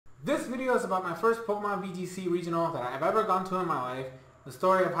video is about my first Pokemon VGC Regional that I've ever gone to in my life, the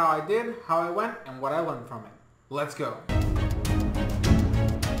story of how I did, how I went, and what I learned from it. Let's go!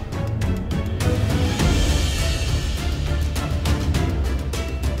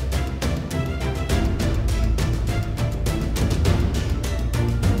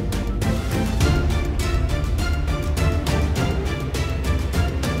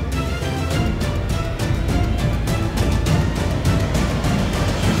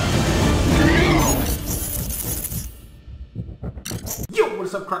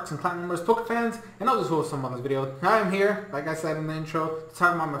 What's up, Crocs and Clan members, Poke fans, and others who will some on this video. I am here, like I said in the intro, to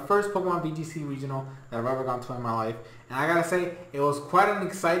talk about my first Pokemon VGC Regional that I've ever gone to in my life. And I gotta say, it was quite an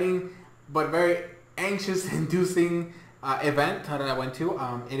exciting but very anxious-inducing event that I went to.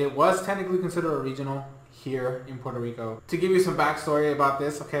 It was technically considered a regional here in Puerto Rico. To give you some backstory about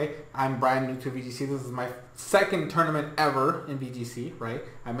this, okay, I'm brand new to VGC. This is my second tournament ever in VGC, right?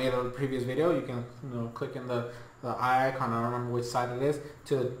 I made a previous video. You can click in the eye icon, I don't remember which side it is,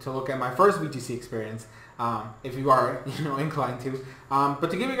 to look at my first VGC experience, if you are inclined to.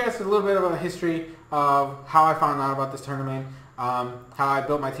 But to give you guys a little bit of a history of how I found out about this tournament, how I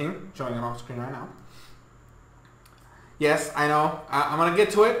built my team, showing it off screen right now. Yes, I know, I'm going to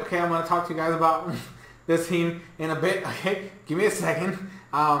get to it, okay, I'm going to talk to you guys about this team in a bit, okay, give me a second.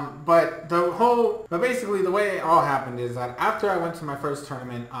 But basically the way it all happened is that after I went to my first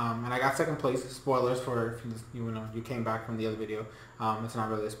tournament, and I got second place, spoilers for if you came back from the other video, it's not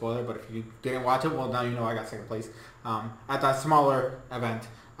really a spoiler, but if you didn't watch it, well now you know I got second place, at that smaller event.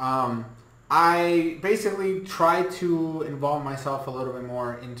 I basically tried to involve myself a little bit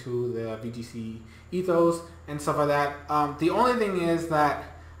more into the VGC ethos and stuff like that. The only thing is that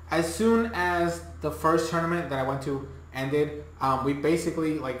as soon as the first tournament that I went to ended, we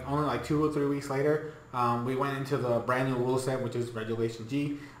basically, only 2 or 3 weeks later, we went into the brand new rule set, which is Regulation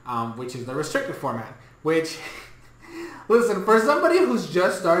G, which is the restricted format, which, listen, for somebody who's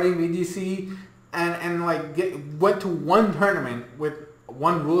just starting VGC and went to one tournament with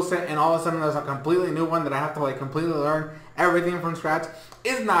one rule set and all of a sudden there's a completely new one that I have to completely learn everything from scratch,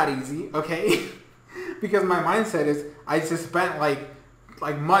 is not easy, okay? Because my mindset is, I just spent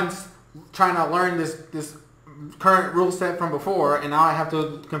months trying to learn this current rule set from before, and now I have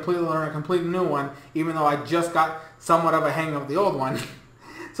to completely learn a completely new one, even though I just got somewhat of a hang of the old one.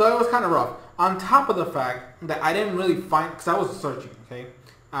 So it was kind of rough. On top of the fact that I didn't really find, because I was searching, okay?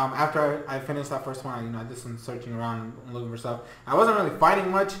 After I finished that first one, I did some searching around and looking for stuff. I wasn't really finding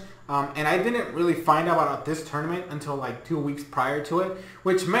much, and I didn't really find out about this tournament until 2 weeks prior to it,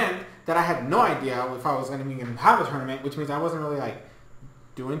 which meant that I had no idea if I was going to have a tournament, which means I wasn't really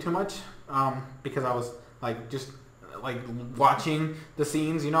doing too much, because I was just watching the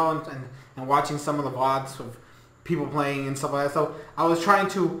scenes, and watching some of the VODs of people playing and stuff like that. So I was trying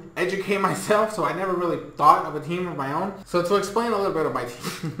to educate myself, so I never really thought of a team of my own. So to explain a little bit of my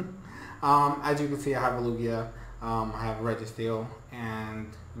team, as you can see, I have a Lugia, I have Registeel, and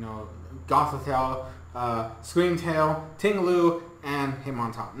Gothitelle, Screamtail, Tinglu, and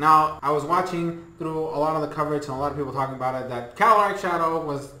Hitmontop. Now, I was watching through a lot of the coverage and a lot of people talking about it that Cavalry Shadow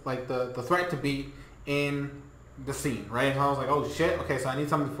was the threat to beat in the scene, right? So I was like, oh shit, okay, so I need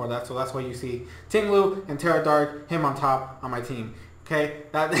something for that. So that's why you see Tinglu and Terra Dart, Hitmontop on my team. Okay,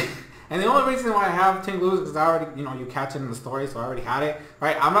 and the only reason why I have Tinglu is because I already, you catch it in the story, so I already had it,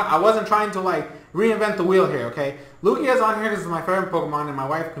 right? I wasn't trying to reinvent the wheel here, okay? Lugia is on here because it's my favorite Pokemon, and my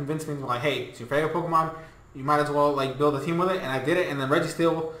wife convinced me to hey, it's your favorite Pokemon, you might as well build a team with it, and I did it. And then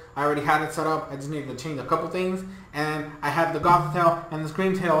Registeel, I already had it set up. I just needed to change a couple things, and I had the Gothitelle and the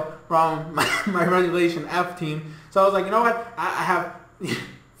Screamtail from my Regulation F team. So I was like, you know what? I have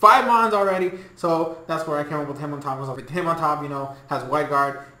 5 Mons already, so that's where I came up with Hitmontop. Hitmontop, has Wide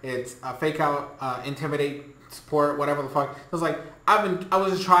Guard. It's a Fake Out, Intimidate, Support, whatever the fuck. So I was I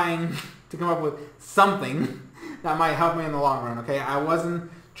was just trying to come up with something that might help me in the long run. Okay, I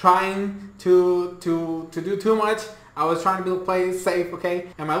wasn't trying to do too much. I was trying to play safe, okay?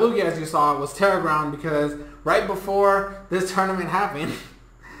 And my Lugia, as you saw, was Terra Ground because right before this tournament happened,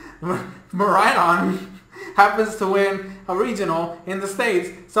 Miraidon happens to win a regional in the States.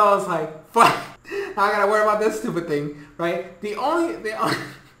 So I was like, fuck, I gotta worry about this stupid thing, right? The only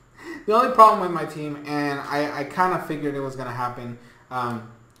problem with my team, and I kind of figured it was gonna happen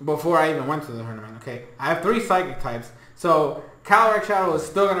before I even went to the tournament, okay? I have 3 Psychic types, so Cavalry Shadow is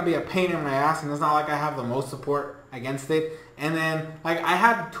still going to be a pain in my ass, and it's not like I have the most support against it. And then, I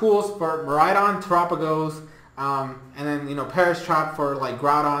had tools for Miraidon, Terapagos, and then, Perish Trap for,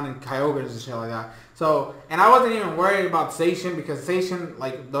 Groudon and Kyogres and shit like that. So, and I wasn't even worried about Zacian, because Zacian,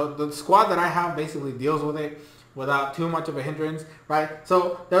 the squad that I have basically deals with it. without too much of a hindrance, right?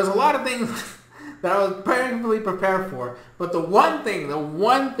 So there's a lot of things that I was perfectly prepared for. But the one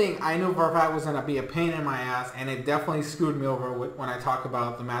thing I knew for a fact was going to be a pain in my ass, and it definitely screwed me over when I talk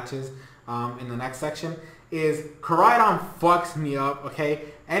about the matches in the next section, is Koraidon fucks me up, okay?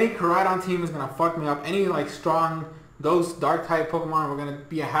 Any Koraidon team is going to fuck me up. Any like strong Ghost Dark type Pokemon are going to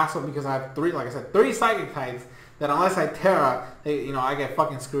be a hassle because I have three Psychic types that unless I Terra, I get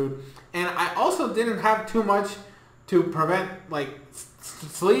fucking screwed. And I also didn't have too much to prevent like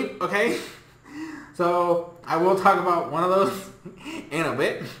sleep, okay? So I will talk about one of those in a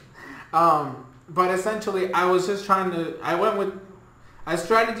bit. But essentially I was just I went with a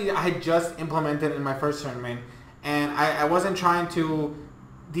strategy I had just implemented in my first tournament, and I wasn't trying to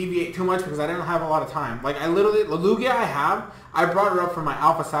deviate too much because I didn't have a lot of time. Like I literally, the Lugia I brought her up for my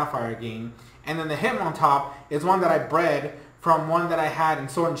Alpha Sapphire game, and then the Hitmontop is one that I bred from one that I had in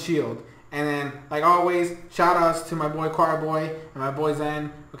Sword and Shield. And then, like always, shout outs to my boy Quaraboy and my boy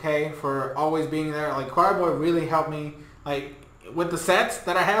Zen, okay, for always being there. Like Quaraboy really helped me, like with the sets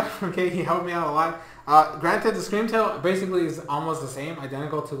that I have, okay, he helped me out a lot. Granted, the Screamtail basically is almost the same,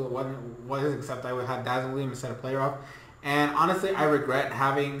 identical to the one was, except I would have Dazzlebeam instead of Play Rough. And honestly, I regret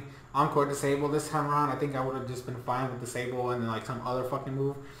having Encore Disable this time around. I think I would have just been fine with Disable and then like some other fucking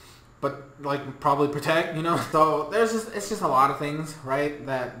move. But like probably Protect, So it's just a lot of things, right,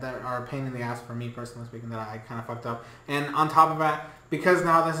 that are a pain in the ass for me personally speaking that I kind of fucked up. And on top of that, because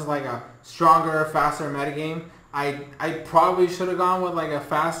now this is like a stronger, faster metagame, I probably should have gone with like a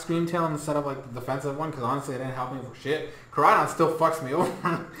fast Screamtail instead of like the defensive one, because honestly it didn't help me for shit. Koraidon still fucks me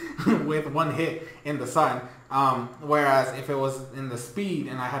over with one hit in the sun. Whereas if it was in the speed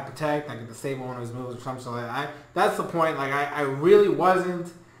and I had Protect, I could disable one of his moves or something like that. That's the point. Like I really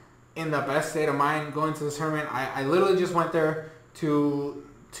wasn't in the best state of mind going to this tournament. I literally just went there to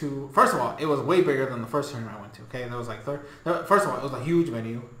first of all, it was way bigger than the first tournament I went to, okay? That was like first of all, it was a huge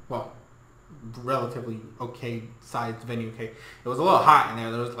venue. Well, relatively okay sized venue, okay? It was a little hot in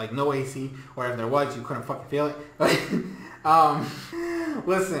there. There was like no AC, or if there was, you couldn't fucking feel it.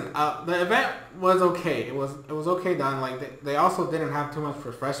 Listen, the event was okay. It was okay done. Like they also didn't have too much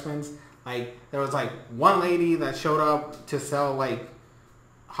refreshments. Like there was like one lady that showed up to sell like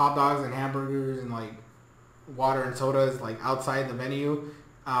hot dogs and hamburgers and like water and sodas like outside the venue,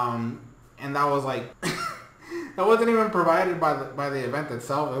 and that was like that wasn't even provided by the event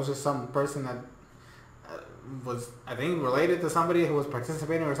itself. It was just some person that was, I think, related to somebody who was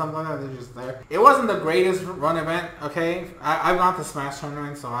participating or something like that. They're just there. It wasn't the greatest run event, okay? I've gone to Smash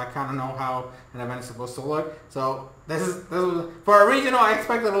tournaments, so I kind of know how an event is supposed to look. So this was for a regional. I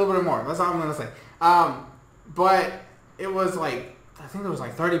expected a little bit more. That's all I'm gonna say. But it was like, I think there was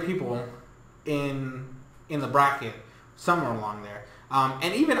like 30 people in the bracket, somewhere along there.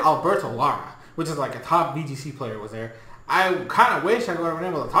 And even Alberto Lara, which is like a top VGC player, was there. I kind of wish I would have been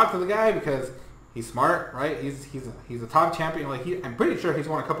able to talk to the guy because he's smart, right? He's a top champion. Like I'm pretty sure he's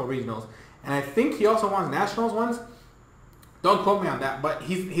won a couple of regionals, and I think he also won nationals once. Don't quote me on that, but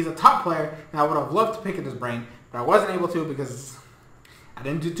he's a top player, and I would have loved to pick at his brain, but I wasn't able to because I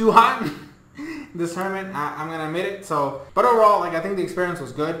didn't do too hot this tournament. I'm gonna admit it. So, but overall, like I think the experience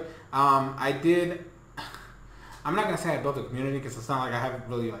was good. I'm not gonna say I built a community because it's not like I haven't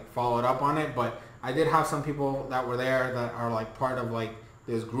really like followed up on it, but I did have some people that were there that are like part of like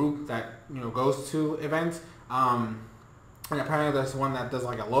this group that goes to events. And apparently there's one that does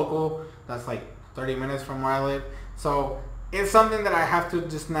like a local that's like 30 minutes from where I live. So it's something that I have to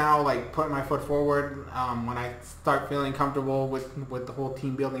just now like put my foot forward when I start feeling comfortable with the whole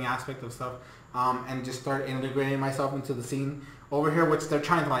team building aspect of stuff, and just start integrating myself into the scene over here, which they're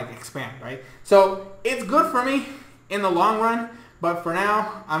trying to like expand, right? So it's good for me in the long run, but for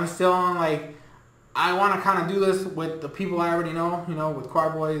now I'm still on like, I want to kind of do this with the people I already know, with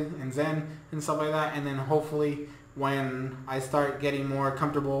Quaraboy and Zen and stuff like that, and then hopefully when I start getting more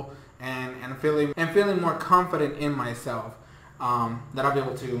comfortable and feeling more confident in myself, that I'll be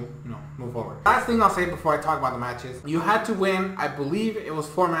able to move forward. Last thing I'll say before I talk about the matches, you had to win, I believe it was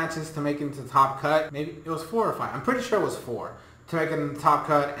 4 matches to make it into the top cut. Maybe it was 4 or 5. I'm pretty sure it was 4 to make it in the top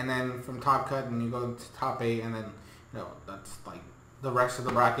cut, and then from top cut and you go to top 8, and then that's like the rest of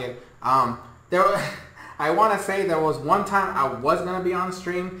the bracket. I want to say there was one time I was going to be on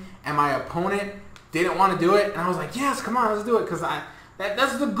stream and my opponent didn't want to do it, and I was like, yes, come on, let's do it, because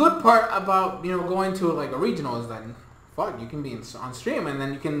that's the good part about going to like a regional, is that fuck, you can be on stream and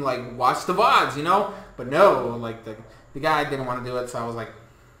then you can like watch the VODs, but no, like the guy didn't want to do it, so I was like,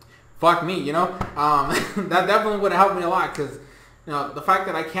 fuck me, that definitely would have helped me a lot, because the fact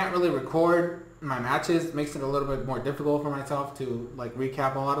that I can't really record my matches makes it a little bit more difficult for myself to like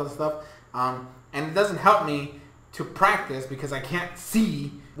recap a lot of the stuff. And it doesn't help me to practice because I can't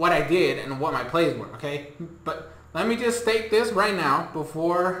see what I did and what my plays were, okay? But let me just state this right now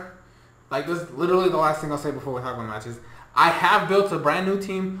before, like this is literally the last thing I'll say before we talk about matches. I have built a brand new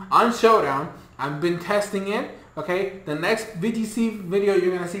team on Showdown. I've been testing it, okay? The next VGC video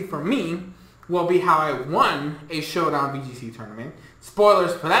you're going to see from me will be how I won a Showdown VGC tournament.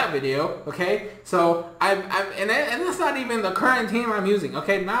 Spoilers for that video, okay? So, and that's not even the current team I'm using,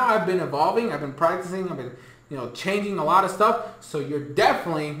 okay? Now I've been evolving, I've been practicing, I've been, changing a lot of stuff. So you're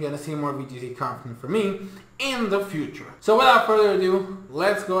definitely going to see more VGC content from me in the future. So without further ado,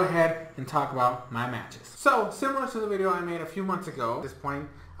 let's go ahead and talk about my matches. So, similar to the video I made a few months ago, at this point,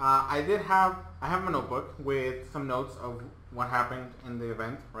 I have a notebook with some notes of what happened in the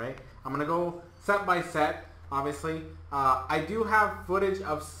event, right? I'm going to go set by set, obviously. I do have footage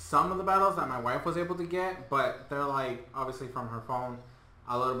of some of the battles that my wife was able to get, but they're like, obviously from her phone,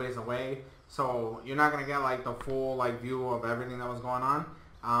 a little bit away. So you're not going to get like the full view of everything that was going on.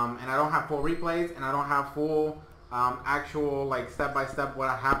 And I don't have full replays, and I don't have full actual step-by-step what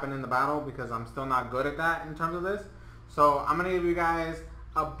happened in the battle because I'm still not good at that in terms of this. So I'm going to give you guys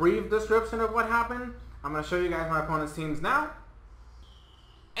a brief description of what happened. I'm going to show you guys my opponent's teams now.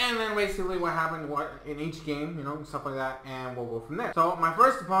 And then basically what happened in each game, stuff like that, and we'll go from there. So my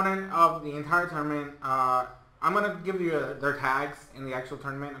first opponent of the entire tournament, I'm going to give you their tags in the actual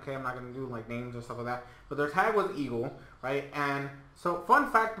tournament, okay? I'm not going to do names or stuff like that. But their tag was Eagle, right? And so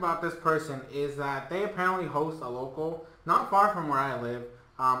fun fact about this person is that they apparently host a local not far from where I live.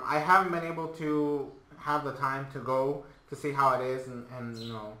 I haven't been able to have the time to go to see how it is and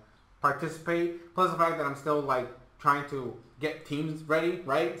participate. Plus the fact that I'm still trying to get teams ready,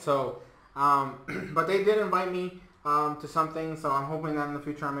 right? So, but they did invite me to something, so I'm hoping that in the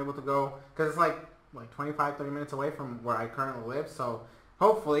future I'm able to go because it's like 25-30 minutes away from where I currently live. So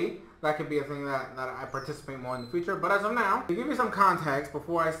hopefully that could be a thing that I participate more in the future. But as of now, to give you some context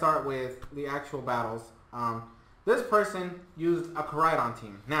before I start with the actual battles, this person used a Koraidon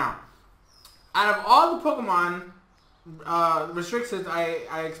team. Now, out of all the Pokemon restrictions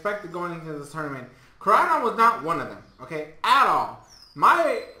I expected going into this tournament, Koraidon was not one of them, okay, at all.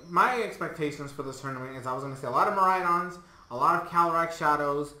 My expectations for this tournament is I was going to see a lot of Miraidons, a lot of Calyrex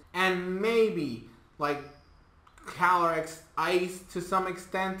Shadows, and maybe Calyrex Ice to some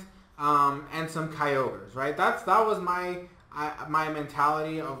extent, and some Kyogres, right? That was my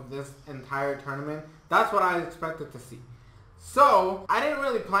mentality of this entire tournament. That's what I expected to see. So I didn't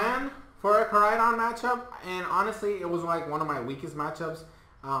really plan for a Koraidon matchup, and honestly, it was one of my weakest matchups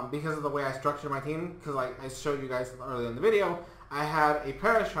because of the way I structured my team. Because I showed you guys earlier in the video, I had a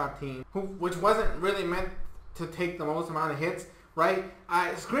Paratrap team which wasn't really meant to take the most amount of hits, right?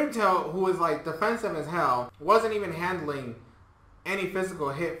 Screamtail, who was defensive as hell, wasn't even handling any physical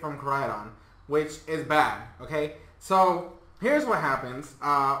hit from Koraidon, which is bad, okay? So here's what happens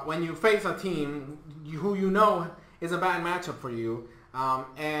when you face a team who is a bad matchup for you,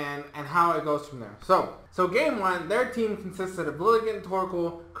 and how it goes from there. So game one, their team consisted of Lilligant,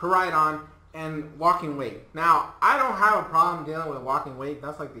 Torkoal, Koraidon, and Walking Weight. Now, I don't have a problem dealing with Walking Weight.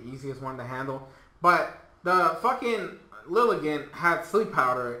 That's the easiest one to handle. But the fucking Lilligant had Sleep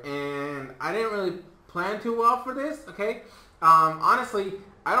Powder, and I didn't really plan too well for this, okay? Honestly,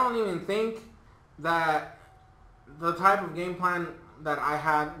 I don't even think that the type of game plan that I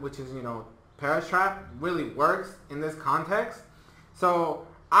had, which is, Perish Trap, really works in this context. So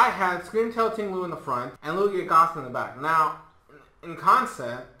I had Screamtail Tinglu in the front and Lugia Goth in the back. Now, in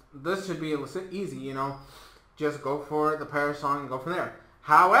concept, this should be easy, just go for the Perish Song and go from there.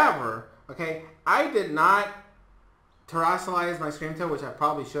 However, okay, I did not terrestrialize my Screamtail, which I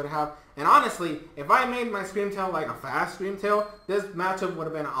probably should have. And honestly, if I made my Screamtail a fast Screamtail, this matchup would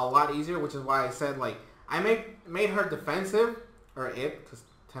have been a lot easier, which is why I said I made her defensive, or it, because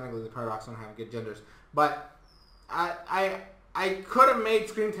technically the Paradox don't have good genders. But I could have made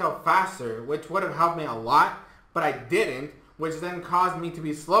Screamtail faster, which would have helped me a lot, but I didn't, which then caused me to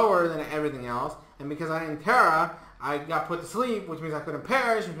be slower than everything else. And because I didn't Terra, I got put to sleep, which means I couldn't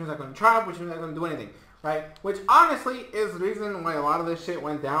Perish, which means I couldn't Trap, which means I couldn't do anything, right? Which honestly is the reason why a lot of this shit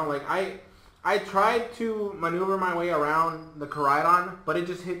went down. I tried to maneuver my way around the Koraidon, but it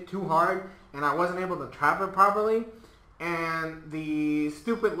just hit too hard, and I wasn't able to trap it properly. And the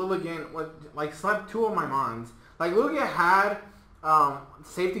stupid Lilligant was slept two of my Mons. Lugia had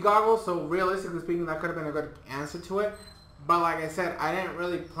safety goggles, so realistically speaking, that could have been a good answer to it. But like I said, I didn't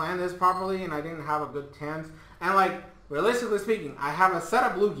really plan this properly, and I didn't have a good chance. And realistically speaking, I have a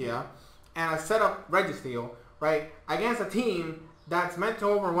setup Lugia and a setup Registeel, right, against a team that's meant to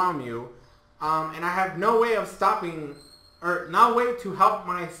overwhelm you, and I have no way of stopping or no way to help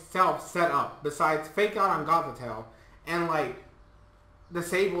myself set up besides fake out on Gothitail and like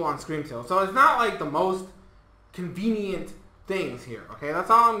disable on Screamtail. So it's not like the most convenient things here. Okay, that's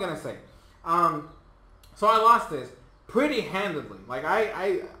all I'm gonna say. So I lost this pretty handedly. Like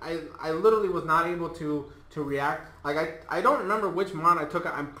I literally was not able to react. Like I don't remember which mon I took.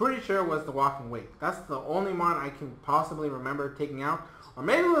 I'm pretty sure it was the Walking Wake. That's the only mon I can possibly remember taking out, or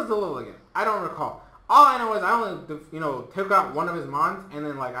maybe it was the Lilligant. I don't recall. All I know is I only took out one of his mons, and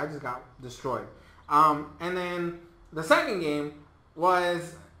then like I just got destroyed. And then the second game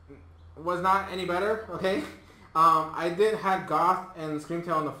was not any better. Okay, I did have Goth and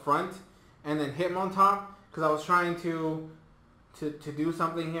Screamtail on the front, and then Hitmon top because I was trying to do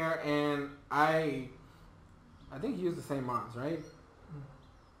something here, and I think he used the same mons, right?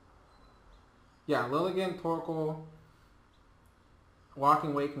 Yeah, Lilligant, Torkoal,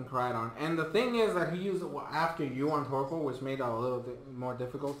 Walking Wake, and Koraidon. And the thing is that he used it after you on Torkoal, which made it a little bit more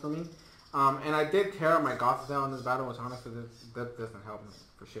difficult for me. And I did tear up my Gothitelle in this battle, which honestly that doesn't help me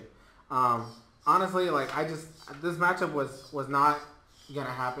for shit. Honestly, like this matchup was not gonna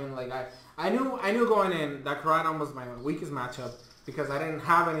happen. Like I knew going in that Koraidon was my weakest matchup because I didn't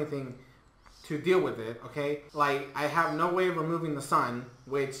have anything to deal with it. Okay, like I have no way of removing the sun,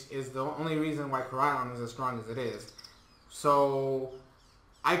 which is the only reason why Koraidon is as strong as it is. So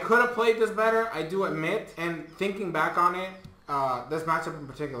I could have played this better, I do admit, and thinking back on it, this matchup in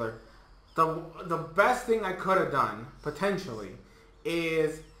particular, the best thing I could have done, potentially,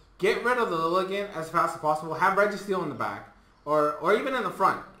 is get rid of the Lilligant as fast as possible, have Registeel in the back, or even in the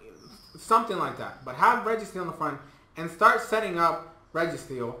front, something like that, but have Registeel in the front, and start setting up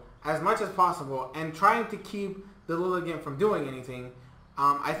Registeel as much as possible, and trying to keep the Lilligant from doing anything,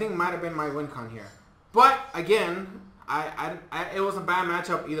 I think might have been my win con here. But, again, it was a bad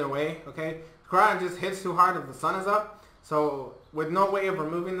matchup either way, okay? Koraidon just hits too hard if the sun is up, so with no way of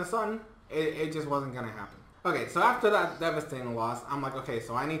removing the sun, it just wasn't going to happen. Okay, so after that devastating loss, I'm like, okay,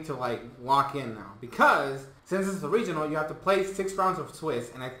 so I need to like lock in now. Because since it's the regional, you have to play 6 rounds of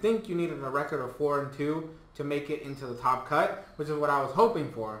Swiss, and I think you needed a record of 4-2 to make it into the top cut, which is what I was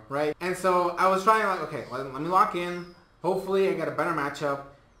hoping for, right? And so I was trying like, okay, let me lock in. Hopefully I get a better matchup.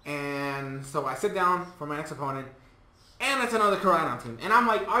 And so I sit down for my next opponent, and it's another Koraidon team. And I'm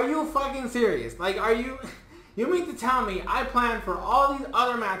like, are you fucking serious? Like, are you... You mean to tell me I planned for all these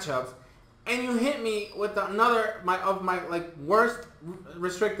other matchups, and you hit me with another of my like worst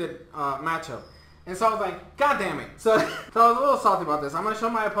restricted matchup? And so I was like, God damn it. So I was a little salty about this. I'm going to show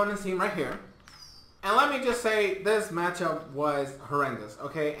my opponent's team right here. And let me just say, this matchup was horrendous,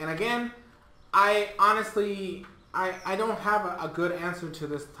 okay? And again, I honestly, I don't have a good answer to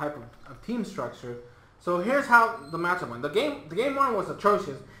this type of team structure. So here's how the matchup went. The game one was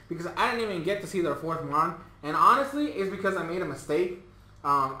atrocious because I didn't even get to see their 4th mon. And honestly, it's because I made a mistake.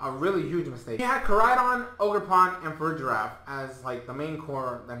 A really huge mistake. He had Koraidon, Ogerpon, and Farigiraf as like the main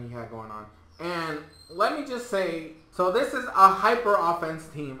core that he had going on. And let me just say, so this is a hyper offense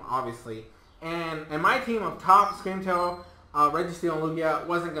team, obviously. And my team of top, Screamtail, Registeel, and Lugia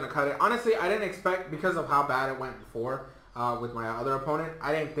wasn't going to cut it. Honestly, I didn't expect, because of how bad it went before with my other opponent,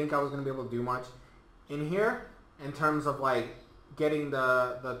 I didn't think I was going to be able to do much in here in terms of like getting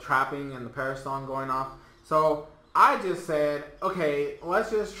the trapping and the Parasong going off. So I just said, okay, let's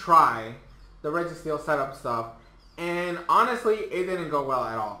just try the Registeel setup stuff. And honestly, it didn't go well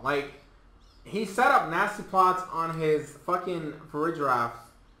at all. Like, he set up nasty plots on his fucking Farigiraf,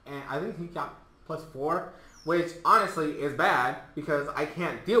 and I think he got +4, which honestly is bad because I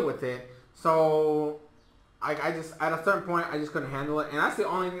can't deal with it. So I just, at a certain point, I just couldn't handle it. And that's the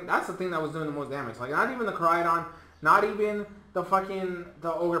only thing, that's the thing that was doing the most damage. Like, not even the Koraidon, not even the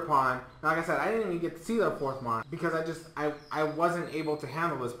Ogerpon. Like I said, I didn't even get to see their 4th mon because I wasn't able to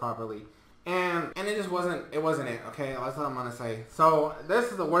handle this properly. And it just wasn't it, okay? That's what I'm gonna say. So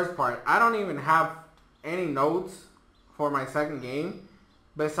this is the worst part. I don't even have any notes for my second game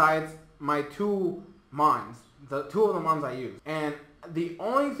besides my 2 mons. The 2 of the mons I used. And the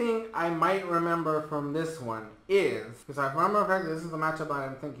only thing I might remember from this one is, because I remember correctly, this is the matchup that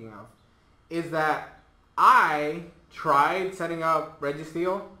I'm thinking of, is that I tried setting up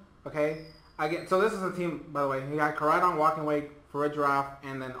Registeel, okay? So this is a team, by the way. You got Koraidon, Walking Wake, Farigiraf,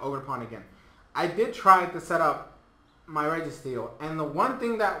 and then Ogerpon again. I did try to set up my Registeel, and the one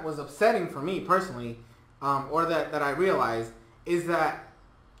thing that was upsetting for me personally, or that I realized, is that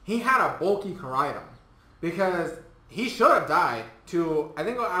he had a bulky Koraidon. Because he should have died to, I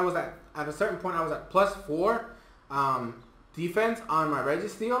think I was at a certain point, I was at +4 defense on my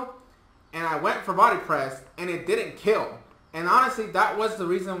Registeel. And I went for body press, and it didn't kill. And honestly, that was the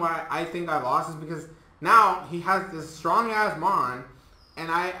reason why I think I lost, is because now he has this strong ass Mon, and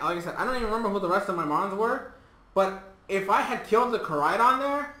like I said, I don't even remember who the rest of my Mons were, but if I had killed the Koraidon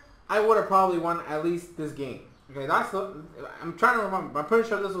there, I would have probably won at least this game. Okay, I'm trying to remember. I'm pretty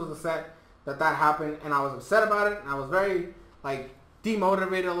sure this was the set that happened, and I was upset about it, and I was very, like,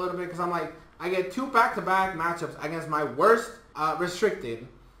 demotivated a little bit, because I'm like, I get 2 back-to-back matchups against my worst restricted,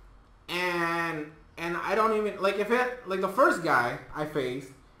 and I don't even, like, the first guy I faced,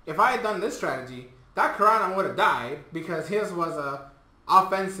 if I had done this strategy, that Koraidon would have died, because his was a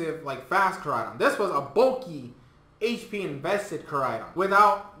offensive, like, fast Koraidon. This was a bulky, HP invested Koraidon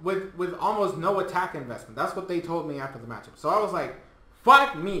with almost no attack investment. That's what they told me after the matchup. So I was like,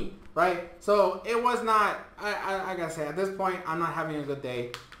 fuck me, right? So it was not, I gotta say, at this point, I'm not having a good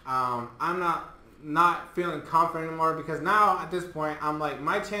day. I'm not feeling confident anymore, because now at this point, I'm like,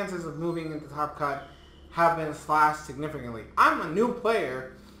 my chances of moving into top cut have been slashed significantly. I'm a new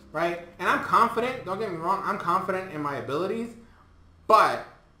player, right? And I'm confident, don't get me wrong, I'm confident in my abilities, but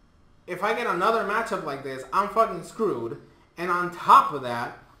if I get another matchup like this, I'm fucking screwed. And on top of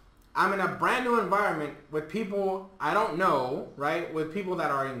that, I'm in a brand new environment with people I don't know, right? With people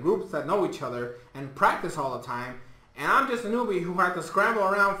that are in groups that know each other and practice all the time. And I'm just a newbie who had to scramble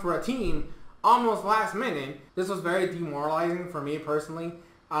around for a team almost last minute. This was very demoralizing for me personally.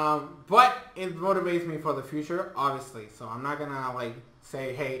 But it motivates me for the future, obviously. So I'm not gonna like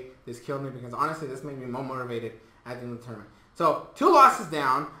say, hey, this killed me, because honestly, this made me more motivated at the end of the tournament. So 2 losses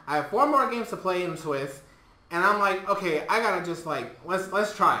down. I have 4 more games to play in Swiss. And I'm like, okay, I gotta just like,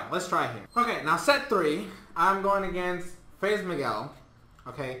 let's try it. Let's try here. Okay, now set 3. I'm going against Felasmiguel.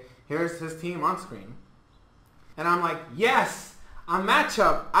 Okay, here's his team on screen. And I'm like, yes, a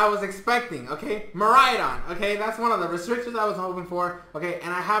matchup I was expecting. Okay, Miraidon. Okay, that's one of the restrictions I was hoping for. Okay,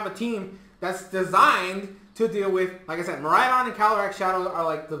 and I have a team that's designed to deal with, like I said, Miraidon and Calyrex Shadow are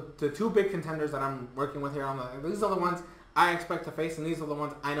like the 2 big contenders that I'm working with here. These are the ones I expect to face, and these are the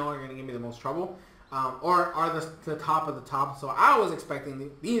ones I know are going to give me the most trouble, or are the top of the top. So I was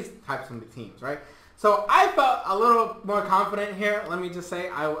expecting these types of teams, right? So I felt a little more confident here. Let me just say,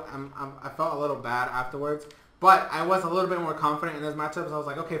 I felt a little bad afterwards, but I was a little bit more confident in this matchup. So I was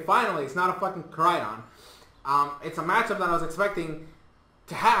like, okay, finally, it's not a fucking Koraidon. It's a matchup that I was expecting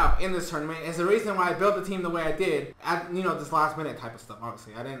to have in this tournament. It's the reason why I built the team the way I did at, you know, this last minute type of stuff.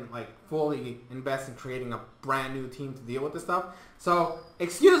 Obviously, I didn't like fully invest in creating a brand new team to deal with this stuff. So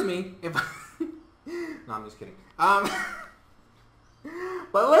excuse me if no, I'm just kidding.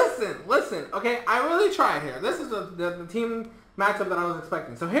 But listen, okay, I really tried here. This is the team matchup that I was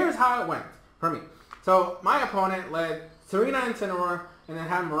expecting. So here's how it went for me. So my opponent led Serena and Incineroar, and then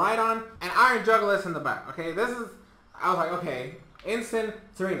had Miraidon and Iron Jugulus in the back. Okay, I was like, okay, Incin,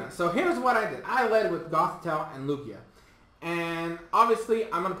 Serena. So here's what I did. I led with Gothitelle and Lugia. And obviously,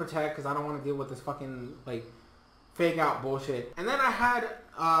 I'm going to protect, because I don't want to deal with this fucking, like, fake out bullshit. And then I had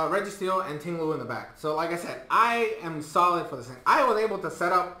Registeel and Tinglu in the back. So like I said, I am solid for this thing. I was able to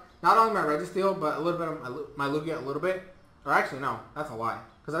set up not only my Registeel, but a little bit of my Lugia a little bit. Or actually, no, that's a lie.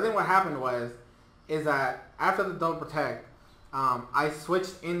 Because I think what happened is that after the double protect, I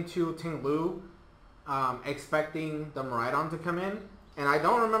switched into Tinglu, expecting the Miraidon to come in. And I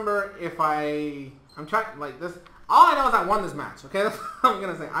don't remember if I'm trying, like this, all I know is I won this match, okay? That's what I'm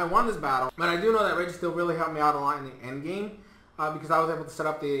going to say. I won this battle. But I do know that Registeel really helped me out a lot in the end game, because I was able to set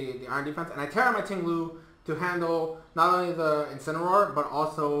up the Iron defense. And I tear my Tinglu to handle not only the Incineroar, but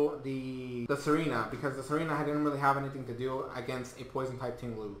also the Serena, because the Serena didn't really have anything to do against a poison type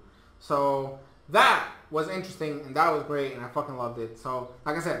Tinglu. So that was interesting, and that was great, and I fucking loved it. So,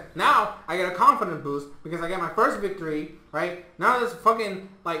 like I said, now I get a confidence boost because I get my first victory, right? None of this fucking,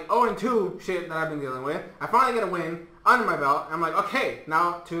 like, 0-2 shit that I've been dealing with. I finally get a win under my belt, and I'm like, okay,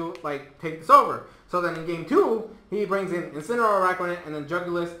 now to, like, take this over. So then in Game 2, he brings in Incineroar, Raquanet, and then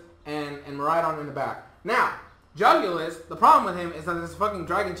Jugulus and Miraidon in the back. Now, Jugulus, the problem with him is that this fucking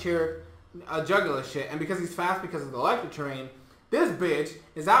Dragon Cheer Jugulus shit, and because he's fast because of the electric terrain, this bitch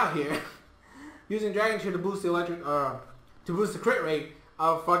is out here using Dragon Cheer to boost the to boost the crit rate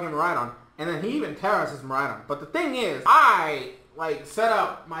of fucking Miraidon. And then he even terraces Miraidon. But the thing is, I, like, set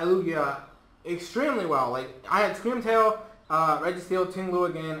up my Lugia extremely well. Like, I had Screamtail, Registeel, Tinglu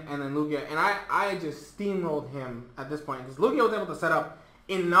again, and then Lugia. And I just steamrolled him at this point. Because Lugia was able to set up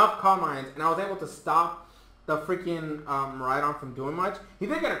enough Calm Minds, and I was able to stop the freaking Miraidon from doing much. He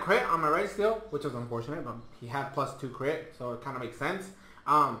did get a crit on my Registeel, which was unfortunate, but he had +2 crit, so it kind of makes sense.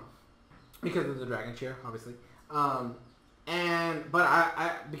 Because of the Dragon Cheer, obviously. But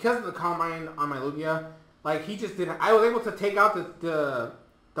I because of the Calm Mind on my Lugia, like, he just didn't. I was able to take out the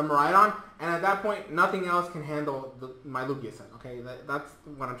Miraidon, and at that point, nothing else can handle my Lugia set. Okay, that's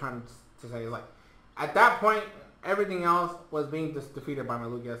what I'm trying to say. Is like, At that point, everything else was being defeated by my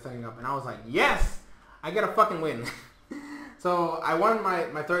Lugia setting up. And I was like, yes! I get a fucking win. So I won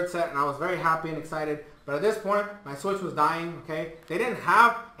my third set and I was very happy and excited. But at this point, my Switch was dying, okay? They didn't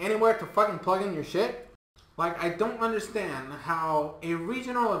have anywhere to fucking plug in your shit. Like, I don't understand how a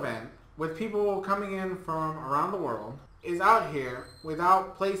regional event with people coming in from around the world is out here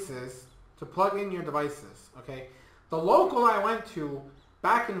without places to plug in your devices, okay? The local I went to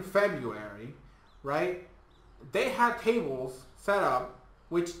back in February, right? They had tables set up,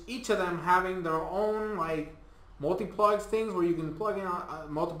 which each of them having their own, like, multi-plugs things where you can plug in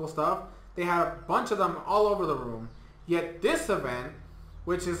multiple stuff. They had a bunch of them all over the room. Yet this event,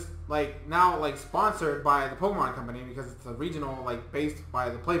 which is like now like sponsored by the Pokemon company because it's a regional like based by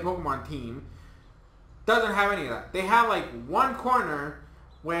the Play Pokemon team, doesn't have any of that. They have like one corner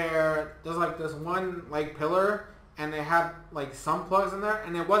where there's like this one like pillar and they had like some plugs in there,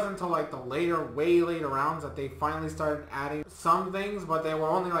 and it wasn't until like the way later rounds that they finally started adding some things, but they were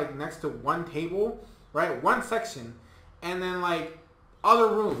only like next to one table, right? One section, and then like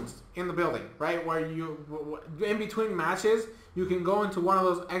other rooms in the building, right? Where you, in between matches, you can go into one of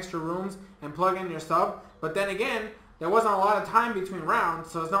those extra rooms and plug in your stuff. But then again, there wasn't a lot of time between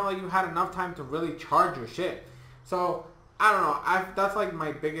rounds, so it's not like you had enough time to really charge your shit. So, I don't know. That's like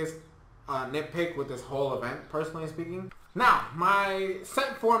my biggest nitpick with this whole event, personally speaking. Now, my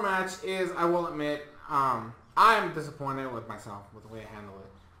set 4 match is, I will admit, I'm disappointed with myself with the way I handled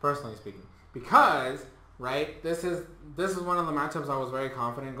it, personally speaking. Because, right, this is one of the matchups I was very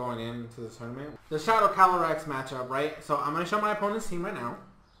confident going into this tournament. The Shadow Calyrex matchup, right? So I'm going to show my opponent's team right now.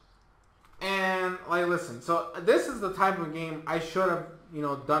 And, like, listen. So this is the type of game I should have, you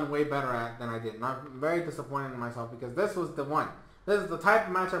know, done way better at than I did. And I'm very disappointed in myself because this was the one. This is the type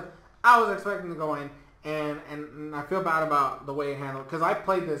of matchup I was expecting to go in. And I feel bad about the way it handled. Because I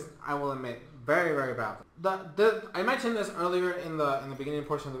played this, I will admit, very, very badly. I mentioned this earlier in the beginning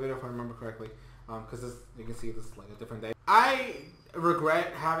portion of the video, if I remember correctly. Because you can see this is like a different day. I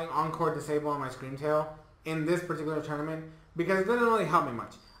regret having Encore disabled on my Screamtail in this particular tournament because it didn't really help me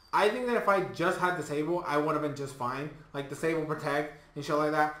much. I think that if I just had Disable, I would have been just fine. Like Disable, Protect, and shit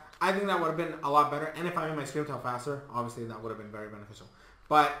like that. I think that would have been a lot better. And if I made my Screamtail faster, obviously that would have been very beneficial.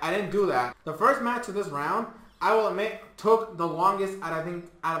 But I didn't do that. The first match of this round, I will admit, took the longest out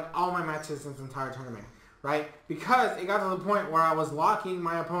of all my matches in this entire tournament. Right? Because it got to the point where I was locking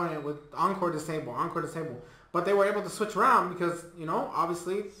my opponent with Encore Disable. But they were able to switch around because, you know,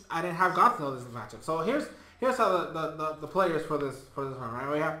 obviously I didn't have Gothel this matchup. So here's how the players for this round,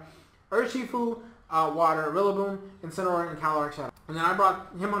 right? We have Urshifu, Water, Rillaboom, Incineroar, and Calyrex Shadow. And then I brought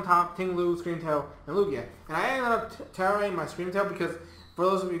him on top, Tinglu, Screamtail, and Lugia. And I ended up terroring my Screamtail because, for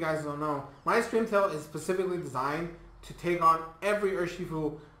those of you guys who don't know, my Screamtail is specifically designed to take on every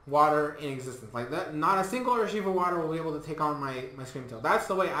Urshifu Water in existence. Like that, not a single Urshifu Water will be able to take on my Screamtail. That's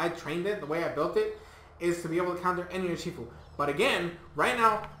the way I trained it, the way I built it, is to be able to counter any Urshifu. But again, right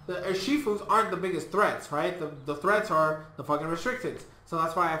now, the Urshifus aren't the biggest threats, right? The threats are the fucking restricted. So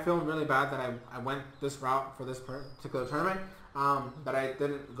that's why I feel really bad that I went this route for this particular tournament. That I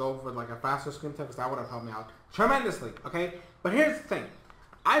didn't go for like a faster Screamtail because that would have helped me out tremendously, okay? But here's the thing.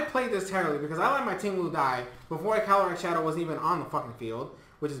 I played this terribly because I let my Tinglu die before Calyrex Shadow was even on the fucking field.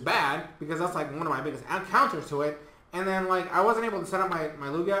 Which is bad, because that's like one of my biggest counters to it. And then like, I wasn't able to set up my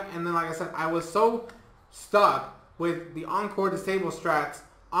Lugia, and then like I said, I was so stuck with the Encore Disable strats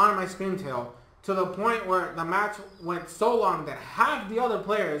on my Screamtail, to the point where the match went so long that half the other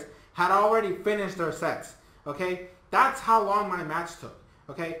players had already finished their sets, okay? That's how long my match took,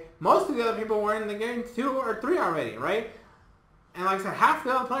 okay? Most of the other people were in the game 2 or 3 already, right? And like I said, half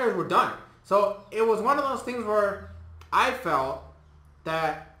the other players were done. So it was one of those things where I felt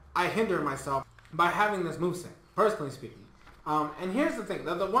that I hindered myself by having this moveset, personally speaking. And here's the thing,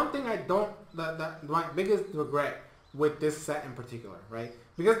 the one thing I don't, my biggest regret with this set in particular, right?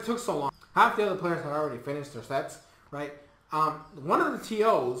 Because it took so long. Half the other players had already finished their sets, right? One of the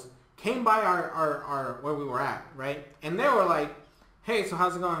TOs came by our where we were at, right? And they were like, hey, so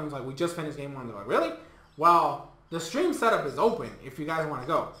how's it going? I was like, we just finished game 1. They're like, really? Well, the stream setup is open if you guys want to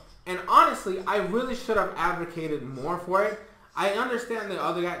go. And honestly, I really should have advocated more for it. I understand the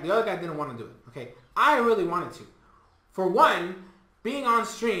other guy didn't want to do it, okay? I really wanted to. For one, being on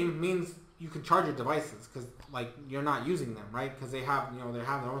stream means you can charge your devices because like you're not using them, right? Because they have, you know, they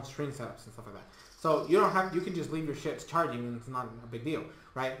have their own stream setups and stuff like that. So you don't have, you can just leave your shit charging and it's not a big deal,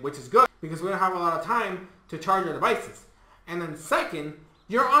 right? Which is good because we don't have a lot of time to charge our devices. And then second,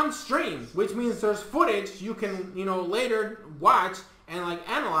 you're on stream, which means there's footage you can, you know, later watch and like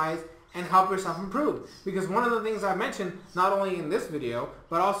analyze and help yourself improve. Because one of the things I mentioned, not only in this video,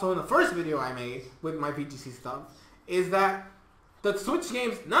 but also in the first video I made with my VGC stuff, is that the Switch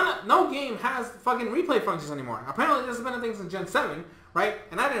games, no game has fucking replay functions anymore. Apparently this has been a thing since Gen 7, right?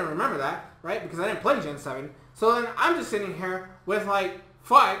 And I didn't remember that, right? Because I didn't play Gen 7. So then I'm just sitting here with like,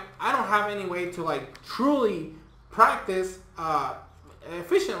 fuck, I don't have any way to like truly practice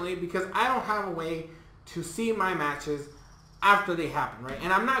efficiently because I don't have a way to see my matches after they happen, right?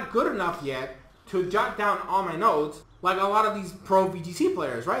 And I'm not good enough yet to jot down all my notes like a lot of these pro VGC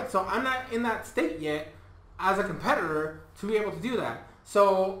players, right? So I'm not in that state yet as a competitor to be able to do that.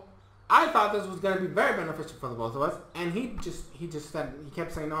 So I thought this was going to be very beneficial for the both of us, and he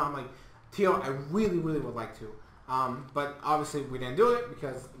kept saying no. I'm like, Tio, I really would like to, but obviously we didn't do it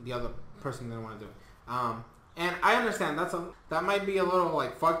because the other person didn't want to do it. And I understand that might be a little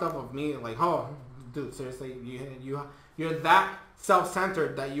like fucked up of me, like, oh, dude, seriously, you're that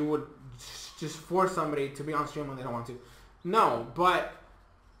self-centered that you would just force somebody to be on stream when they don't want to. No, but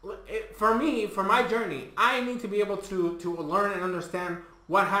for me, for my journey, I need to be able to learn and understand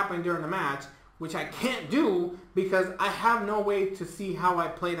what happened during the match, which I can't do because I have no way to see how I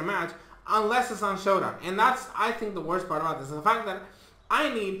played a match unless it's on Showdown. And that's, I think, the worst part about this is the fact that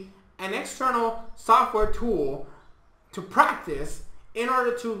I need an external software tool to practice in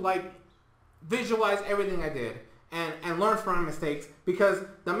order to like visualize everything I did and learn from my mistakes, because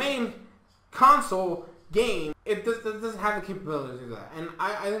the main console game, it doesn't have the capability to do that. And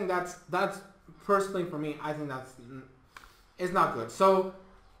I think that's personally for me, I think it's not good. So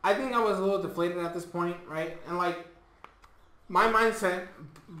I think I was a little deflated at this point, right? And like my mindset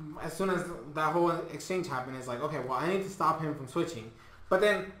as soon as that whole exchange happened is like, okay, well, I need to stop him from switching. But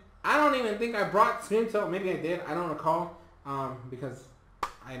then I don't even think I brought Screamtail. Maybe I did. I don't recall because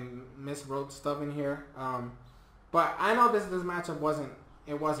I miswrote stuff in here. But I know this matchup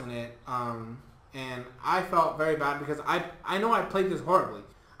wasn't it. And I felt very bad because I know I played this horribly.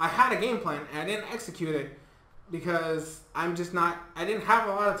 I had a game plan and I didn't execute it because I didn't have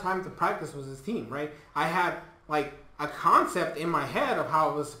a lot of time to practice with this team, right? I had like a concept in my head of how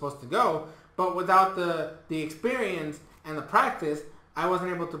it was supposed to go, but without the experience and the practice, I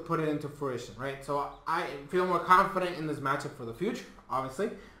wasn't able to put it into fruition, right? So I feel more confident in this matchup for the future,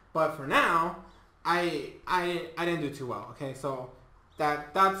 obviously. But for now, I didn't do too well, okay? So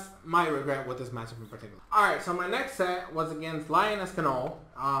that's my regret with this matchup in particular. Alright, so my next set was against Lion Escanol.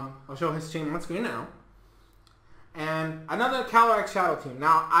 I'll show his team on screen now. And another Calyrex Shadow team.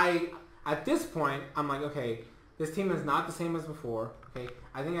 Now, at this point, I'm like, okay, this team is not the same as before, okay?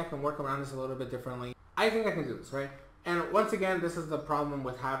 I think I can work around this a little bit differently. I think I can do this, right? And once again, this is the problem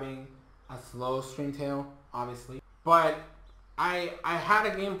with having a slow Screamtail, obviously. But I had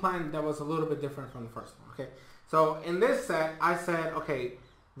a game plan that was a little bit different from the first one, okay? So in this set, I said, okay,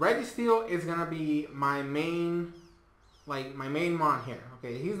 Registeel is gonna be my main mon here,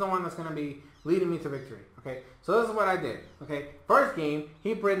 okay? He's the one that's gonna be leading me to victory, okay? So this is what I did, okay? First game,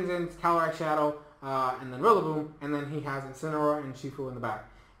 he brings in Calyrex Shadow, and then Rillaboom, and then he has Incineroar and Shifu in the back.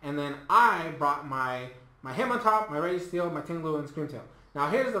 And then I brought my Hitmontop, my Registeel, my Tinglu, and Screamtail. Now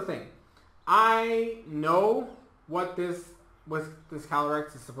here's the thing. I know what this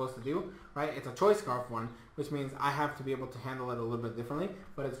Calyrex is supposed to do, right? It's a Choice Scarf one, which means I have to be able to handle it a little bit differently.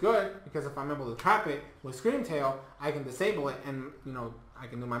 But it's good because if I'm able to trap it with Screamtail, I can disable it and, you know, I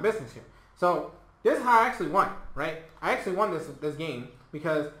can do my business here. So this is how I actually won, right? I actually won this game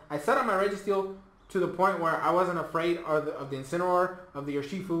because I set up my Registeel to the point where I wasn't afraid of the Incineroar, of the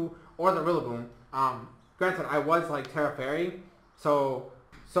Urshifu, or the Rillaboom. Granted, I was like Terra Fairy, so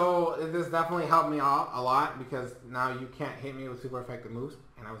this definitely helped me out a lot because now you can't hit me with super effective moves,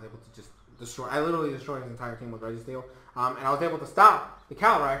 and I was able to just destroy. I literally destroyed his entire team with Registeel, and I was able to stop the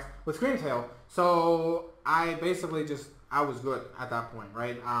Calyrex with Screamtail. So I basically I was good at that point,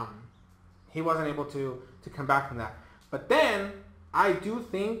 right? He wasn't able to come back from that, but then I do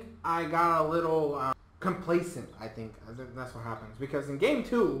think I got a little complacent. I think that's what happens because in game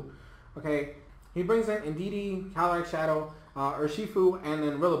 2, okay, he brings in Indeedee, Calyrex Shadow, Urshifu, and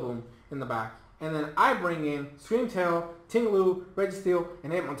then Rillaboom in the back. And then I bring in Screamtail, Tinglu, Registeel,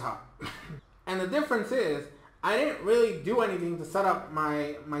 and Hitmontop. And the difference is, I didn't really do anything to set up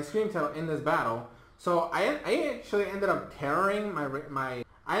my Screamtail in this battle. So I actually ended up tearing my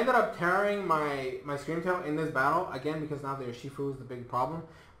Screamtail in this battle, again, because now the Urshifu is the big problem.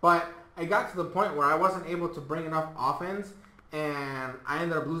 But I got to the point where I wasn't able to bring enough offense, and I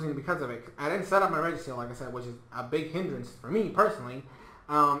ended up losing because of it. I didn't set up my Registeel, like I said, which is a big hindrance for me personally.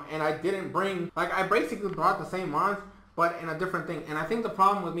 And I didn't bring, like, I basically brought the same mons, but in a different thing. And I think the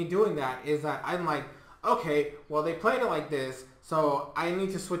problem with me doing that is that I'm like, okay, well, they played it like this, So I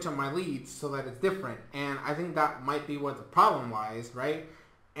need to switch up my leads so that it's different. And I think that might be where the problem lies, right?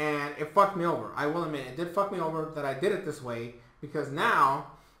 And it fucked me over. I will admit, it did fuck me over that I did it this way, because now,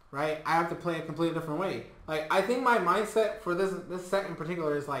 right, I have to play a completely different way. Like, I think my mindset for this set in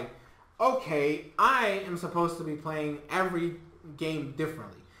particular is like, okay, I am supposed to be playing every game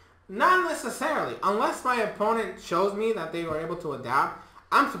differently. Not necessarily. Unless my opponent shows me that they were able to adapt,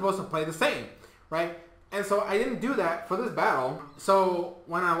 I'm supposed to play the same, right? And so I didn't do that for this battle. So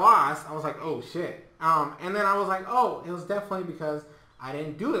when I lost, I was like, oh shit. And then I was like, oh, it was definitely because I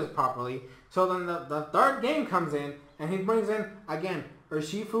didn't do this properly. So then the third game comes in, and he brings in, again,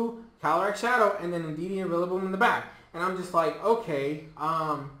 Urshifu, Calyrex Shadow, and then Indeedee and Rillaboom in the back. And I'm just like, okay,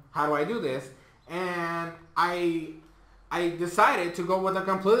 how do I do this? And I decided to go with a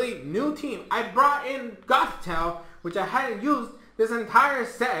completely new team. I brought in Gothitelle, which I hadn't used this entire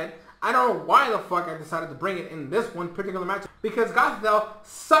set. I don't know why the fuck I decided to bring it in this one particular matchup, because Gothitelle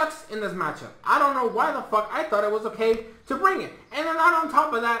sucks in this matchup. I don't know why the fuck I thought it was okay to bring it. And then on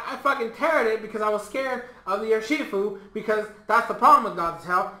top of that, I fucking teared it because I was scared of the Urshifu, because that's the problem with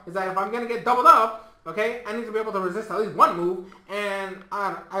Gothitelle, is that if I'm going to get doubled up, okay, I need to be able to resist at least one move, and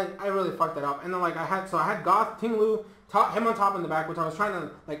I really fucked it up. And then like I had Goth, Tinglu, him on top and the back, which I was trying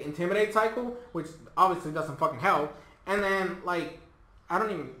to like intimidate cycle, which obviously doesn't fucking help. And then like, why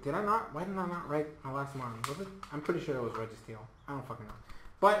did I not write my last one? Was it? I'm pretty sure it was Registeel. I don't fucking know.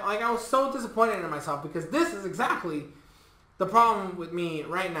 But like, I was so disappointed in myself, because this is exactly the problem with me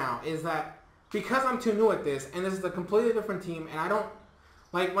right now, is that because I'm too new at this, and this is a completely different team, and I don't,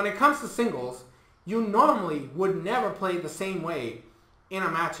 like, when it comes to singles, you normally would never play the same way in a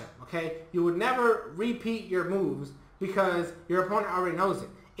matchup, okay? You would never repeat your moves because your opponent already knows it.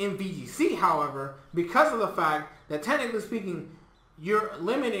 In VGC, however, because of the fact that technically speaking, you're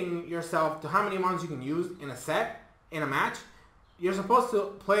limiting yourself to how many mons you can use in a set, in a match, you're supposed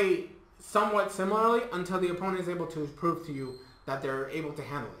to play somewhat similarly until the opponent is able to prove to you that they're able to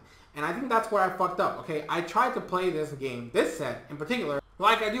handle it. And I think that's where I fucked up, okay? I tried to play this game, this set in particular,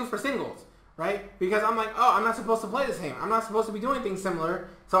 like I do for singles, right? Because I'm like, oh, I'm not supposed to play the same. I'm not supposed to be doing things similar,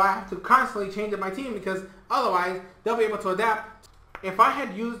 so I have to constantly change up my team, because otherwise they'll be able to adapt. If I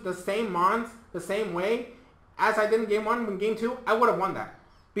had used the same mons the same way as I did in game 1 and game 2, I would have won that.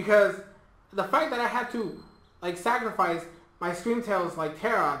 Because the fact that I had to like sacrifice my Screamtails like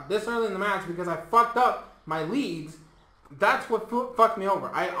Terra this early in the match because I fucked up my leads, that's what fucked me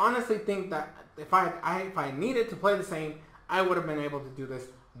over. I honestly think that if I needed to play the same, I would have been able to do this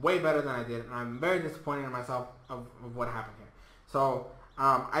way better than I did, and I'm very disappointed in myself of what happened here. So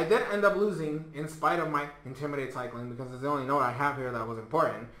I did end up losing in spite of my Intimidate cycling, because it's the only note I have here that was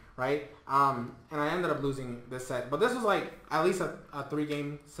important, right? And I ended up losing this set, but this was like at least a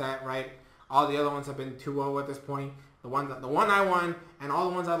 3-game set, right? All the other ones have been 2-0 at this point. The one I won and all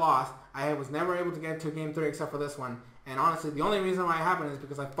the ones I lost, I was never able to get to game 3 except for this one. And honestly, the only reason why it happened is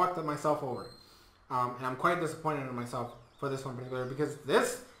because I fucked up myself over. And I'm quite disappointed in myself for this one in particular, because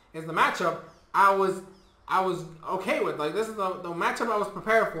this is the matchup I was okay with. Like, this is the matchup I was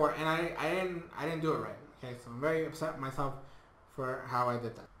prepared for, and I didn't do it right. Okay, so I'm very upset with myself for how I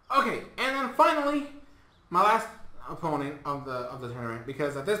did that. Okay, and then finally, my last opponent of the tournament,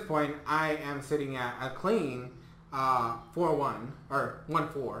 because at this point I am sitting at a clean 4-1 or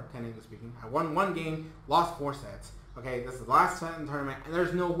 1-4, technically speaking. I won 1 game, lost 4 sets. Okay, this is the last set in the tournament, and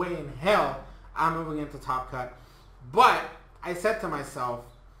there's no way in hell I'm moving into top cut. But I said to myself,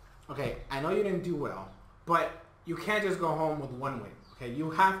 okay, I know you didn't do well, but you can't just go home with 1 win. Okay, you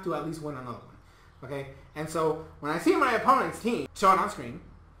have to at least win another one. Okay, and so when I see my opponent's team shown on screen,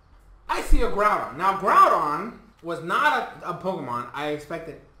 I see a Groudon. Now, Groudon was not a Pokemon I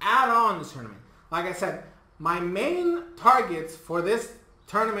expected at all in this tournament. Like I said, my main targets for this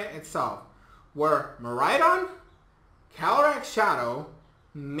tournament itself were Miraidon, Calyrex Shadow,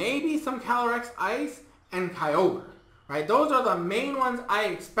 maybe some Calyrex Ice, and Kyogre. Right? Those are the main ones I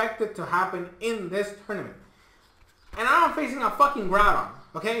expected to happen in this tournament. And I'm facing a fucking Groudon.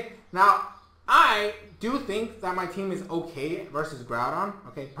 Okay? Now, I do think that my team is okay versus Groudon.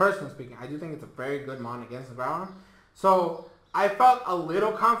 Okay, personally speaking, I do think it's a very good mon against Groudon. So I felt a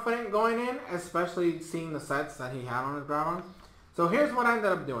little confident going in, especially seeing the sets that he had on his Groudon. So here's what I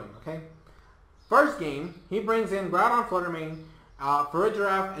ended up doing, okay? First game, he brings in Groudon, Fluttermane,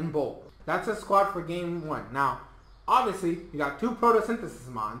 Farigiraf, and Bolt. That's his squad for game 1. Now, obviously, you got 2 Photosynthesis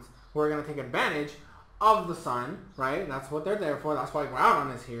mons who are going to take advantage of the sun, right? That's what they're there for. That's why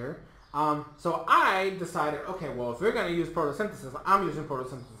Groudon is here. So I decided, okay, well, if you're going to use Photosynthesis, I'm using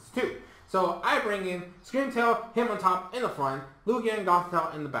Photosynthesis too. So I bring in Screamtail, him on top in the front, Lugia and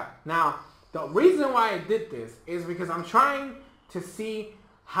Gothitelle in the back. Now, the reason why I did this is because I'm trying to see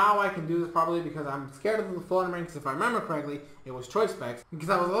how I can do this properly because I'm scared of the Florida because if I remember correctly, it was choice specs. Because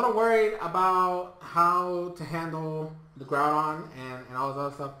I was a little worried about how to handle the Groudon and all this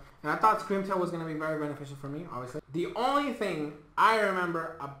other stuff. And I thought Screamtail was going to be very beneficial for me, obviously. The only thing I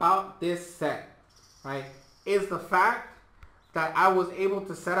remember about this set, right, is the fact that I was able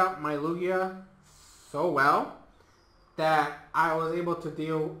to set up my Lugia so well that I was able to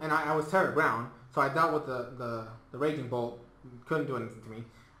deal, and I was Terra Ground, so I dealt with the Raging Bolt, couldn't do anything to me.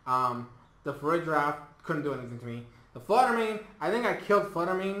 The Farigiraf couldn't do anything to me. The Fluttermane, I think I killed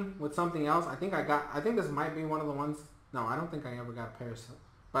Fluttermane with something else. I think this might be one of the ones. No, I don't think I ever got a Parasite.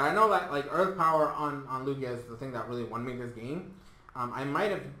 But I know that like Earth Power on Lugia is the thing that really won me this game. I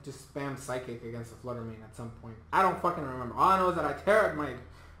might have just spammed Psychic against the Fluttermane at some point. I don't fucking remember. All I know is that I terrored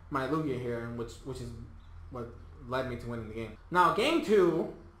my Lugia here, which is what led me to winning the game. Now, game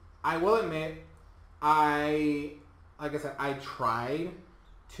 2, I will admit, like I said, I tried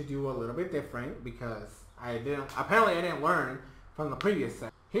to do a little bit different because apparently I didn't learn from the previous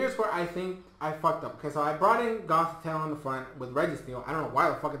set. Here's where I think I fucked up. Okay, so I brought in Gothitelle on the front with Registeel. I don't know why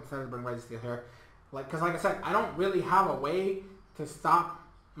the fuck I decided to bring Registeel here. Because like I said, I don't really have a way to stop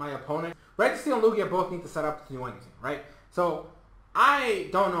my opponent. Registeel and Lugia both need to set up to do anything, right? So I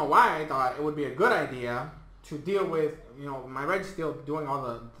don't know why I thought it would be a good idea to deal with, my Registeel doing all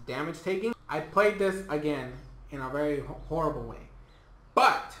the damage taking. I played this again in a very horrible way.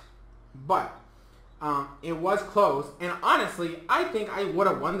 But it was close, and honestly, I think I would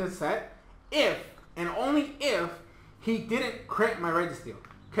have won this set if, and only if, he didn't crit my Registeel.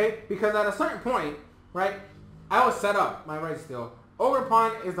 Okay? Because at a certain point, right, I was set up my Registeel.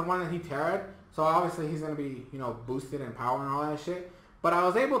 Ogerpon is the one that he terrored, so obviously he's going to be, boosted in power and all that shit. But I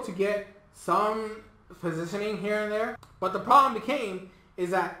was able to get some positioning here and there. But the problem is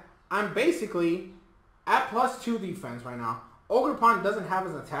that I'm basically at +2 defense right now. Ogerpon doesn't have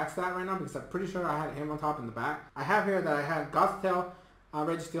his attack stat right now because I'm pretty sure I had him on top in the back. I have here that I had Gothitelle,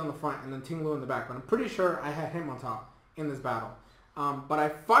 Registeel in the front, and then Tinglu in the back. But I'm pretty sure I had him on top in this battle. But I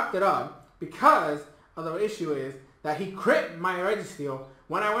fucked it up because of the issue is that he crit my Registeel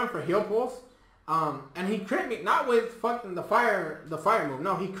when I went for Heal Pulse. And he crit me not with fucking the fire move.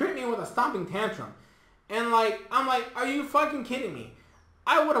 No, he crit me with a Stomping Tantrum. And I'm like, are you fucking kidding me?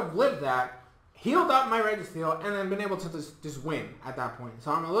 I would have lived that, healed up my Registeel, and then been able to just win at that point.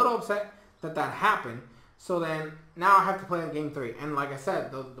 So I'm a little upset that happened. So then now I have to play in game 3. And like I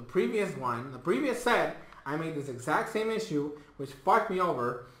said, the previous set, I made this exact same issue, which fucked me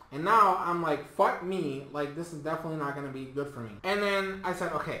over. And now I'm like, fuck me, like this is definitely not going to be good for me. And then I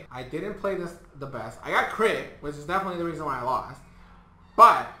said, okay, I didn't play this the best. I got crit, which is definitely the reason why I lost.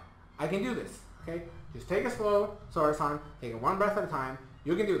 But I can do this, okay? Just take it slow, Soresan, take it one breath at a time.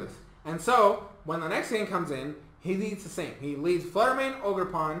 You can do this. And so, when the next game comes in, he leads the same. He leads Fluttermane,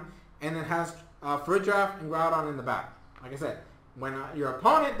 Ogerpon, and then has Farigiraf and Groudon in the back. Like I said, when your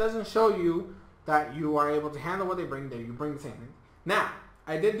opponent doesn't show you that you are able to handle what they bring, then you bring the same thing. Now,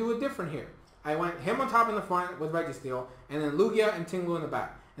 I did do it different here. I went him on top in the front with Registeel, and then Lugia and Tinglu in the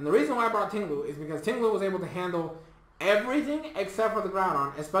back. And the reason why I brought Tinglu is because Tinglu was able to handle everything except for the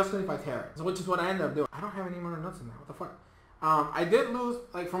Groudon, especially if I tear it. So which is what I ended up doing. I don't have any more nuts in there. What the fuck? I did lose,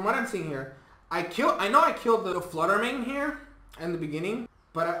 from what I'm seeing here, I know I killed the Fluttermane here in the beginning,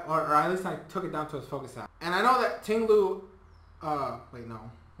 but or at least I took it down to its focus out. And I know that Tinglu, wait, no,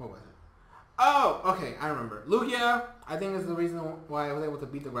 what was it? Oh, okay, I remember. Lugia, I think is the reason why I was able to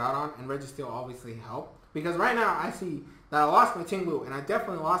beat the Groudon, and Registeel obviously helped. Because right now, I see that I lost my Tinglu, and I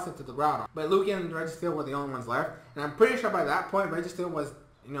definitely lost it to the Groudon. But Lugia and Registeel were the only ones left, and I'm pretty sure by that point, Registeel was,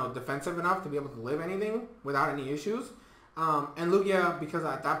 defensive enough to be able to live anything without any issues. And Lugia, because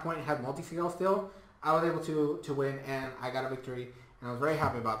at that point had multi-scale still, I was able to win, and I got a victory, and I was very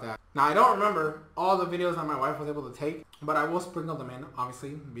happy about that. Now, I don't remember all the videos that my wife was able to take, but I will sprinkle them in, obviously,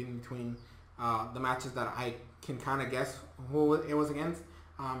 in between the matches that I can kind of guess who it was against.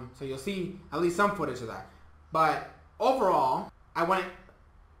 So you'll see at least some footage of that. But overall, I went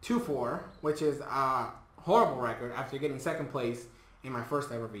 2-4, which is a horrible record after getting second place in my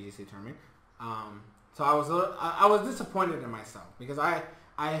first ever VGC tournament. So I was disappointed in myself because I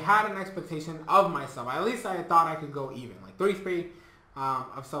had an expectation of myself. At least I thought I could go even, like 3-3.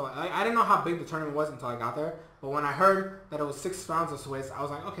 I didn't know how big the tournament was until I got there. But when I heard that it was 6 rounds of Swiss, I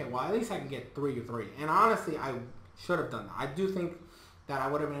was like, okay, well at least I can get 3-3. And honestly, I should have done that. I do think that I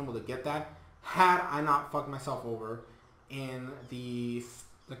would have been able to get that had I not fucked myself over in the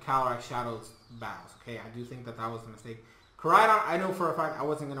Calyrex Shadows battles. Okay, I do think that was a mistake. Koraidon, I know for a fact I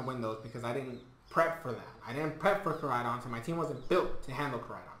wasn't going to win those because I didn't prep for that. I didn't prep for Koraidon, so my team wasn't built to handle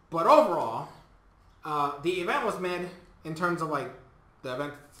Koraidon. But overall, the event was mid. in terms of like the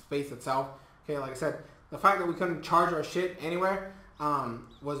event space itself. Okay, like I said, the fact that we couldn't charge our shit anywhere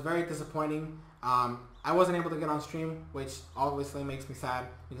was very disappointing. I wasn't able to get on stream, which obviously makes me sad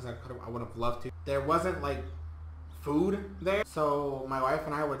because I would have loved to. There wasn't like food there, so my wife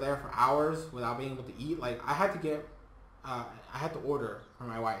and I were there for hours without being able to eat. Like I had to order for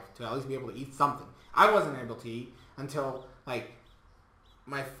my wife to at least be able to eat something. I wasn't able to eat until like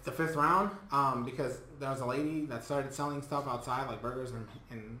the 5th round because there was a lady that started selling stuff outside, like burgers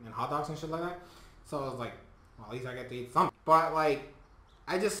and hot dogs and shit like that. So I was like, well, at least I get to eat something. But like,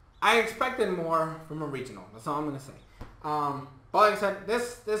 I expected more from a regional. That's all I'm gonna say. But like I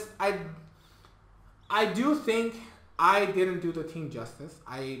said, I do think I didn't do the team justice.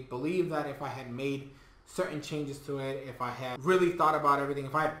 I believe that if I had made certain changes to it, if I had really thought about everything,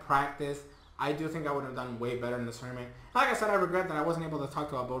 if I had practiced, I do think I would have done way better in this tournament. Like I said, I regret that I wasn't able to talk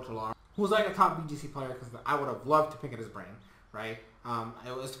to Albotalar, who's like a top VGC player, because I would have loved to pick at his brain, right?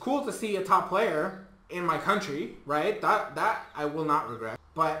 It was cool to see a top player in my country, right? That I will not regret.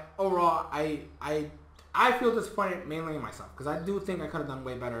 But overall, I feel disappointed mainly in myself, because I do think I could have done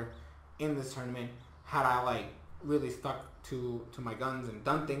way better in this tournament had I like really stuck to my guns and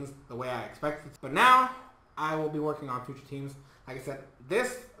done things the way I expected. But now I will be working on future teams. Like I said,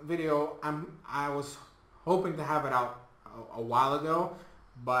 this video I was hoping to have it out a while ago,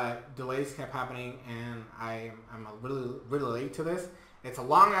 but delays kept happening and I'm really late to this. It's a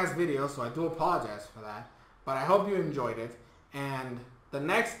long ass video, so I do apologize for that. But I hope you enjoyed it. And the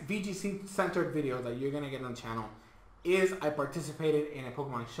next VGC centered video that you're gonna get on the channel is I participated in a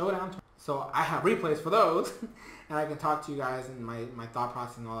Pokemon Showdown. So I have replays for those and I can talk to you guys and my thought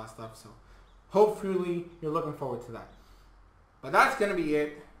process and all that stuff. So hopefully you're looking forward to that. But that's gonna be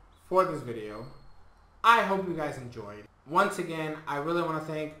it for this video. I hope you guys enjoyed. Once again, I really want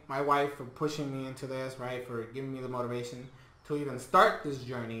to thank my wife for pushing me into this, right? For giving me the motivation to even start this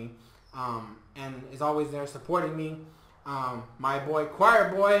journey. And is always there supporting me. My boy,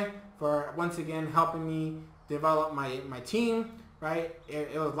 Choir Boy, for once again helping me develop my team, right?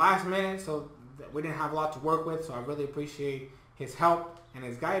 It was last minute, so we didn't have a lot to work with, so I really appreciate his help and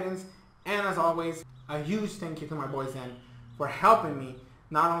his guidance. And as always, a huge thank you to my boys Zen for helping me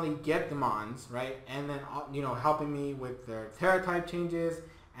not only get the Mons, right, and then, you know, helping me with their Terra type changes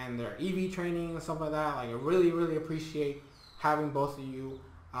and their EV training and stuff like that. Like, I really appreciate having both of you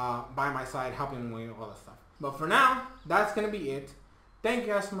by my side, helping me with all this stuff. But for now, that's going to be it. Thank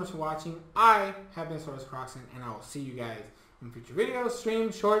you guys so much for watching. I have been SoresanCrockxen, and I will see you guys in future videos,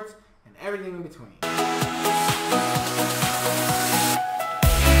 streams, shorts, and everything in between.